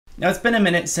Now, it's been a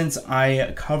minute since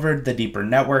I covered the deeper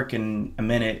network, and a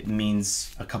minute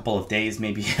means a couple of days,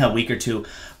 maybe a week or two,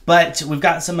 but we've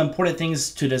got some important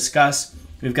things to discuss.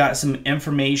 We've got some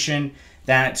information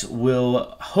that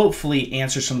will hopefully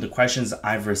answer some of the questions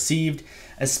I've received,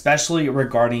 especially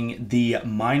regarding the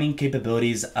mining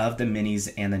capabilities of the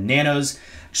minis and the nanos.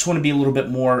 I just want to be a little bit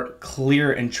more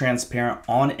clear and transparent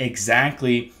on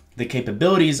exactly the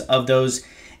capabilities of those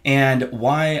and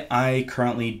why I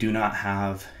currently do not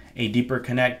have a Deeper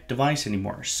Connect device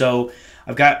anymore. So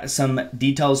I've got some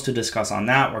details to discuss on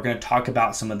that. We're going to talk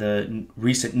about some of the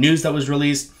recent news that was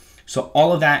released. So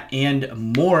all of that and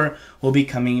more will be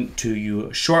coming to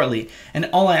you shortly. And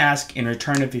all I ask in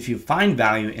return, if you find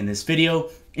value in this video,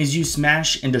 is you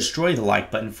smash and destroy the like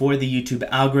button for the YouTube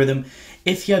algorithm.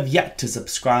 If you have yet to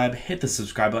subscribe, hit the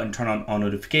subscribe button, turn on all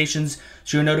notifications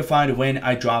so you're notified when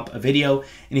I drop a video.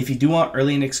 And if you do want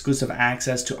early and exclusive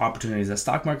access to opportunities at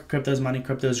stock market cryptos, mining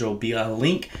cryptos, there will be a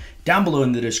link down below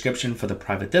in the description for the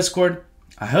private Discord.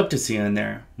 I hope to see you in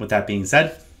there. With that being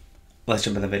said, let's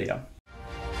jump in the video.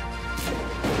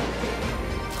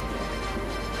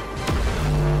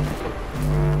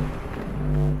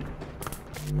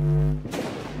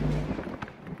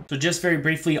 So just very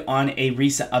briefly on a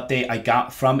recent update I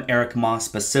got from Eric Moss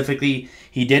specifically,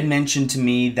 he did mention to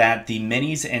me that the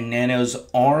minis and nanos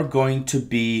are going to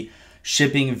be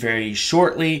shipping very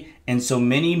shortly, and so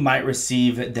many might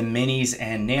receive the minis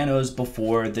and nanos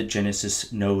before the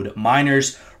Genesis node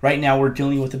miners. Right now we're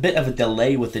dealing with a bit of a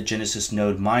delay with the Genesis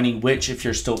node mining, which if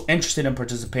you're still interested in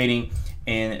participating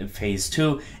in phase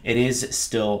 2, it is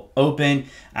still open,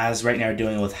 as right now we're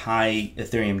dealing with high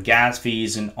Ethereum gas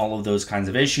fees and all of those kinds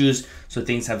of issues. So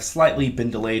things have slightly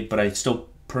been delayed, but I still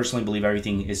personally believe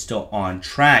everything is still on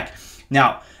track.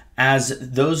 Now, as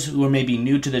those who are maybe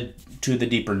new to the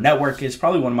deeper network, is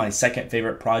probably one of my second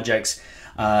favorite projects.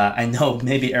 I know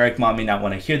maybe Eric Moss may not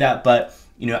want to hear that, but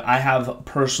you know, I have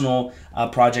personal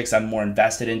projects I'm more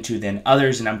invested into than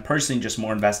others, and I'm personally just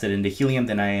more invested into Helium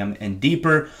than I am in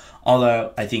Deeper,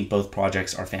 although I think both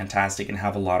projects are fantastic and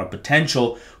have a lot of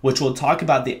potential, which we'll talk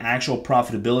about the actual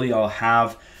profitability I'll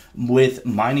have with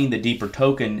mining the Deeper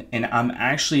token. And I'm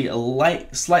actually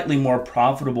slightly more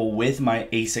profitable with my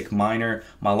ASIC miner,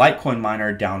 my Litecoin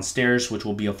miner downstairs, which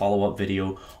will be a follow-up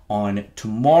video on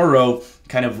tomorrow,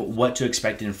 kind of what to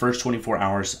expect in the first 24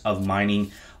 hours of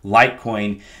mining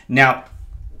Litecoin. Now,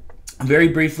 very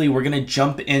briefly, we're going to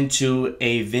jump into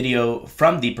a video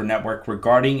from Deeper Network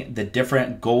regarding the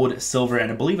different gold, silver,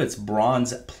 and I believe it's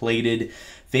bronze plated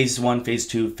phase 1, phase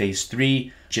 2, phase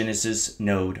 3 Genesis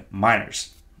node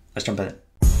miners. Let's jump in.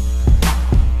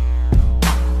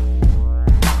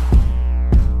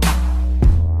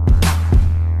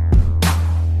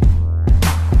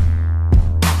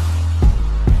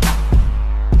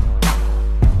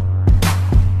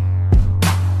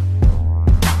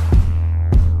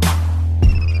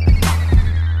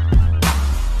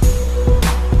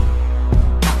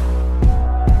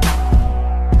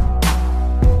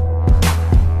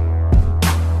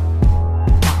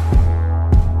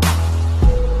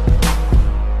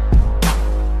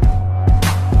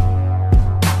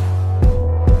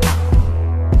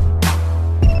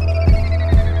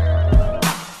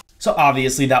 So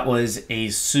obviously that was a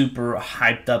super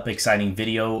hyped up, exciting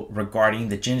video regarding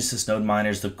the Genesis node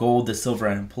miners, the gold, the silver,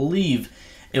 and I believe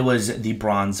it was the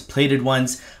bronze plated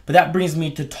ones. But that brings me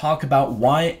to talk about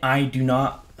why I do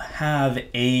not have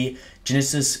a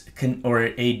Genesis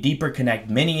or a Deeper Connect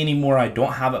mini anymore. I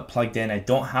don't have it plugged in. I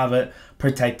don't have it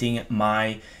protecting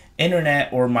my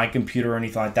internet or my computer or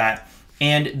anything like that.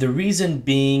 And the reason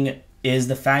being is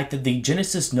the fact that the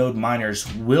Genesis node miners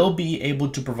will be able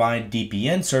to provide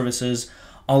DPN services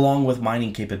along with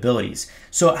mining capabilities.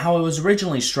 So how it was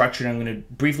originally structured, I'm going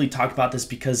to briefly talk about this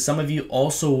because some of you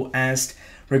also asked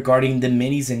regarding the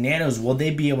minis and nanos, will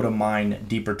they be able to mine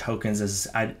Deeper tokens, as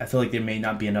I feel like there may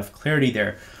not be enough clarity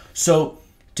there. So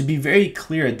to be very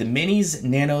clear, the minis,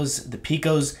 nanos, the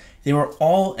picos, they were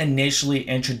all initially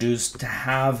introduced to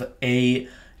have a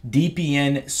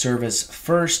DPN service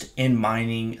first and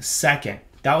mining second.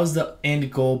 That was the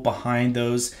end goal behind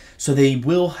those. So they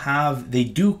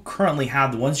do currently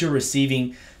have the ones you're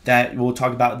receiving, that we'll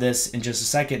talk about this in just a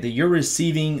second, that you're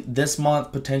receiving this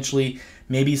month, potentially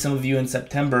maybe some of you in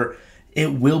September.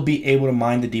 It will be able to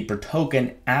mine the Deeper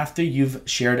token after you've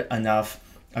shared enough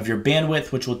of your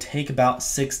bandwidth, which will take about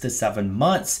 6 to 7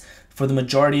 months for the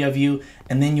majority of you,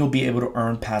 and then you'll be able to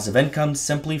earn passive income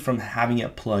simply from having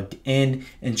it plugged in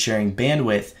and sharing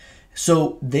bandwidth.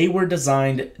 So they were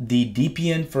designed the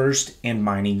DPN first and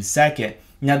mining second.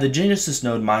 Now the Genesis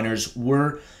node miners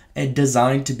were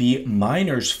designed to be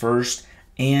miners first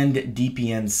and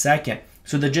DPN second.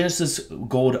 So the Genesis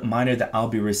Gold miner that I'll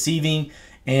be receiving,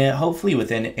 and hopefully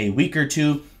within a week or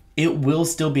two, it will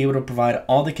still be able to provide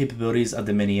all the capabilities of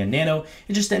the Mini and Nano.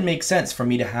 It just didn't make sense for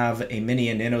me to have a Mini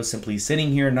and Nano simply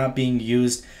sitting here not being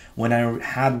used when I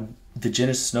had the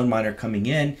Genesis node miner coming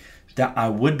in that I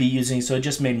would be using. So it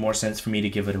just made more sense for me to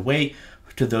give it away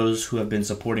to those who have been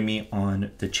supporting me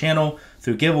on the channel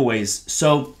through giveaways.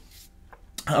 So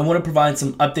I want to provide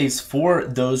some updates for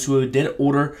those who did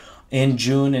order in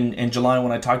June and July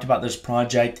when I talked about this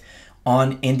project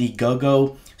on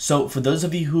Indiegogo. So for those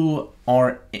of you who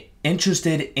are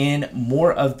interested in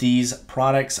more of these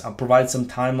products, I'll provide some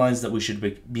timelines that we should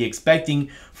be expecting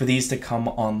for these to come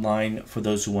online for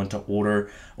those who want to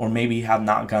order or maybe have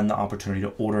not gotten the opportunity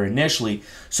to order initially.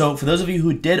 So for those of you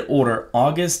who did order,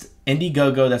 August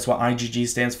Indiegogo, that's what IGG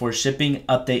stands for, shipping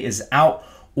update is out.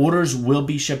 Orders will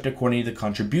be shipped according to the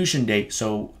contribution date.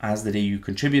 So as the day you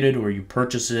contributed or you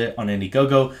purchased it on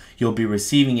Indiegogo, you'll be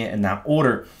receiving it in that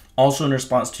order. Also, in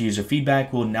response to user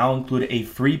feedback, we'll now include a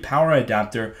free power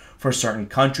adapter for certain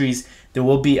countries. There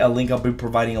will be a link. I'll be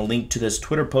providing a link to this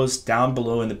Twitter post down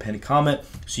below in the pinned comment,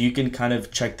 so you can kind of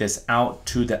check this out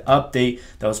to the update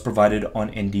that was provided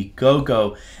on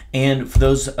Indiegogo. And for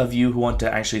those of you who want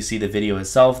to actually see the video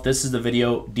itself, this is the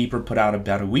video Deeper put out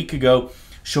about a week ago,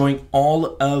 showing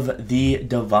all of the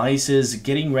devices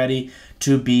getting ready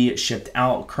to be shipped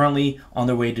out, currently on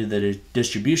their way to the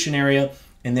distribution area.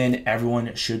 And then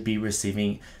everyone should be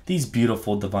receiving these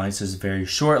beautiful devices very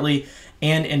shortly.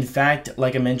 And in fact,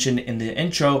 like I mentioned in the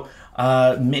intro,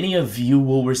 many of you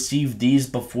will receive these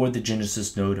before the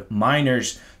Genesis node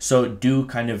miners. So do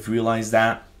kind of realize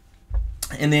that.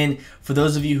 And then for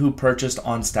those of you who purchased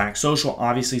on Stack Social,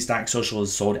 obviously Stack Social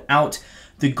is sold out.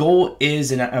 The goal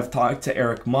is, and I've talked to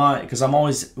Eric Ma, because I'm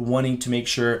always wanting to make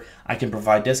sure I can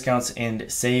provide discounts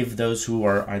and save those who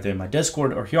are either in my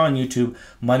Discord or here on YouTube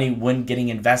money when getting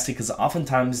invested, because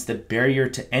oftentimes the barrier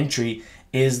to entry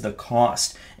is the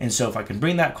cost. And so if I can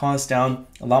bring that cost down,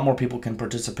 a lot more people can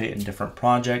participate in different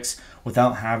projects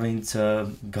without having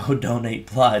to go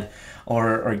donate blood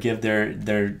or give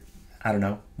their I don't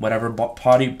know, whatever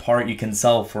body part you can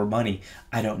sell for money.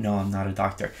 I don't know, I'm not a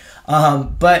doctor.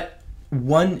 But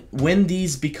when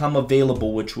these become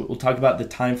available, which we'll talk about the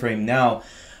time frame now,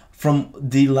 from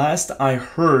the last I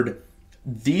heard,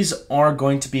 these are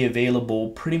going to be available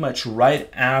pretty much right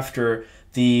after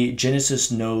the Genesis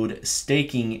node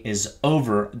staking is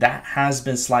over. That has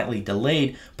been slightly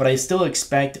delayed, but I still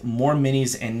expect more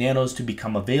minis and nanos to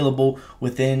become available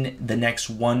within the next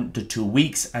 1 to 2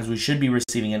 weeks, as we should be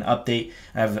receiving an update.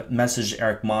 I've messaged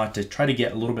Eric Ma to try to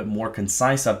get a little bit more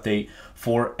concise update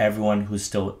for everyone who's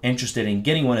still interested in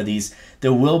getting one of these.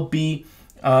 There will be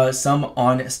some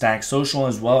on Stack Social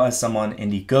as well as some on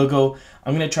Indiegogo.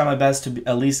 I'm going to try my best to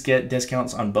at least get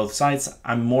discounts on both sites.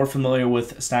 I'm more familiar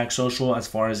with Stack Social as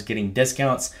far as getting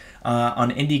discounts.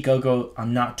 On Indiegogo,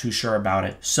 I'm not too sure about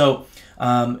it. So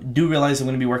do realize I'm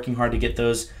going to be working hard to get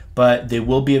those, but they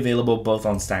will be available both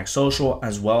on Stack Social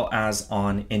as well as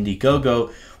on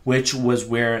Indiegogo, which was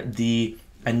where the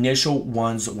initial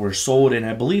ones were sold. And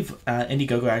I believe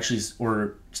Indiegogo actually,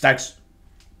 or Stacks,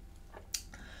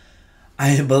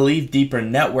 I believe Deeper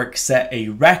Network set a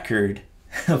record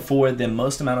for the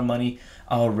most amount of money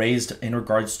raised in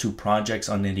regards to projects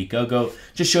on Indiegogo.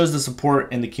 Just shows the support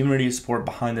and the community support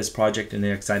behind this project and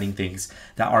the exciting things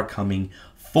that are coming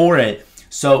for it.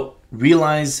 So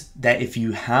realize that if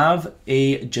you have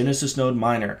a Genesis node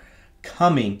miner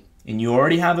coming and you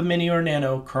already have a mini or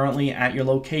nano currently at your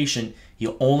location,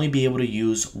 you'll only be able to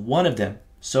use one of them.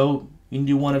 So you can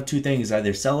do one of two things: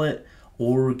 either sell it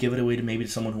or give it away to maybe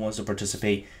someone who wants to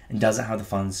participate and doesn't have the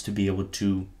funds to be able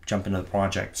to jump into the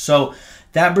project. So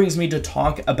that brings me to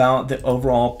talk about the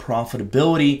overall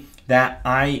profitability that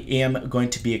I am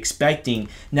going to be expecting.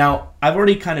 Now, I've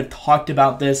already kind of talked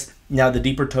about this. Now, the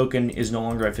Deeper token is no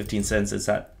longer at 15 cents. It's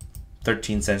at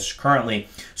 13 cents currently.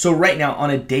 So right now, on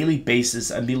a daily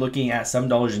basis, I'd be looking at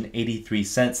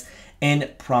 $7.83 in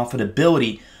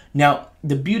profitability. Now,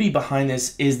 the beauty behind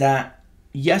this is that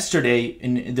yesterday,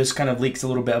 and this kind of leaks a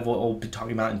little bit of what we'll be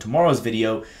talking about in tomorrow's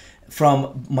video,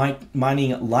 from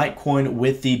mining Litecoin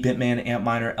with the Bitmain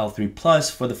Antminer L3 Plus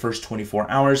for the first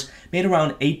 24 hours, made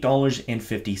around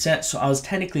 $8.50. So I was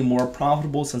technically more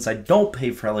profitable, since I don't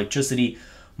pay for electricity,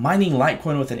 mining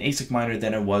Litecoin with an ASIC miner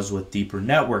than I was with Deeper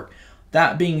Network.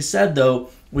 That being said, though,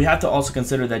 we have to also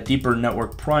consider that Deeper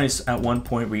Network price at one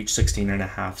point reached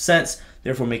 16.5 cents.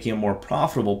 therefore making it more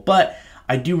profitable. But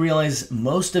I do realize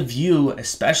most of you,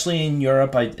 especially in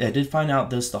Europe, I did find out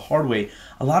this the hard way,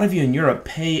 a lot of you in Europe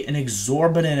pay an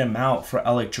exorbitant amount for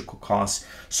electrical costs.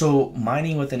 So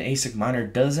mining with an ASIC miner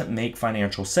doesn't make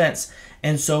financial sense.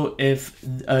 And so if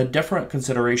a different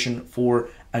consideration for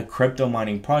a crypto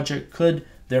mining project could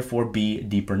therefore be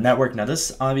deeper network. Now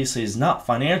this obviously is not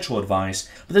financial advice,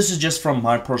 but this is just from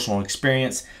my personal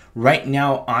experience. Right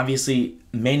now, obviously,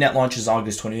 mainnet launches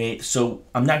August 28th, so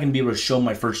I'm not going to be able to show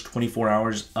my first 24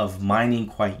 hours of mining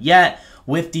quite yet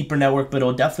with deeper network, but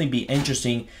it'll definitely be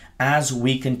interesting as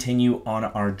we continue on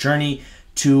our journey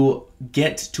to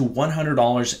get to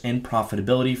 $100 in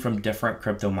profitability from different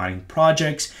crypto mining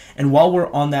projects. And while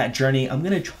we're on that journey, I'm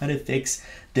going to try to fix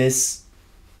this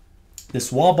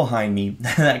wall behind me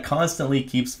that constantly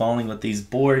keeps falling with these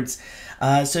boards.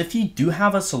 So if you do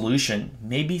have a solution,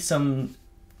 maybe some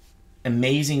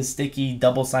amazing sticky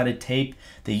double-sided tape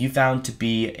that you found to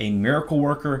be a miracle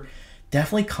worker,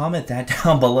 definitely comment that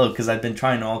down below, because I've been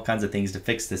trying all kinds of things to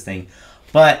fix this thing.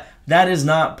 But that is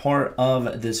not part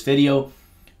of this video.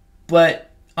 But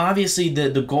obviously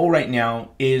the goal right now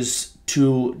is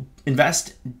to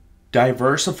invest,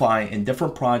 diversify in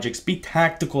different projects, be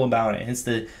tactical about it, hence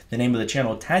the name of the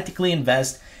channel, tactically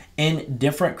invest in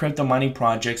different crypto mining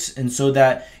projects, and so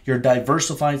that you're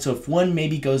diversified. So if one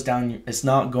maybe goes down,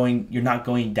 you're not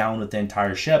going down with the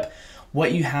entire ship.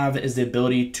 What you have is the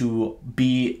ability to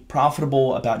be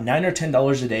profitable about $9 or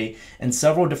 $10 a day in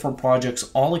several different projects,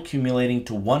 all accumulating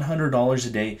to $100 a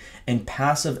day in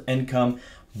passive income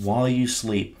while you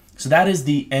sleep. So that is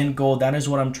the end goal. That is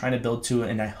what I'm trying to build to,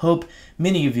 and I hope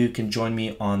many of you can join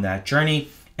me on that journey.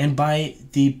 And by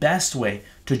the best way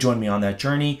to join me on that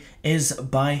journey is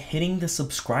by hitting the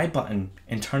subscribe button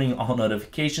and turning all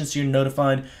notifications so you're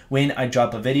notified when I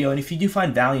drop a video. And if you do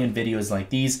find value in videos like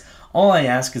these, all I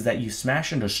ask is that you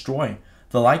smash and destroy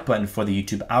the like button for the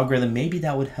YouTube algorithm. Maybe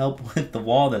that would help with the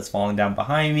wall that's falling down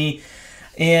behind me.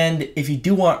 And if you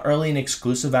do want early and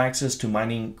exclusive access to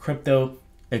mining crypto,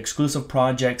 exclusive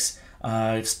projects,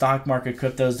 stock market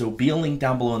cryptos, there will be a link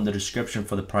down below in the description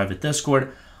for the private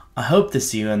Discord. I hope to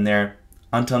see you in there.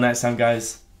 Until next time,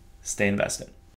 guys, stay invested.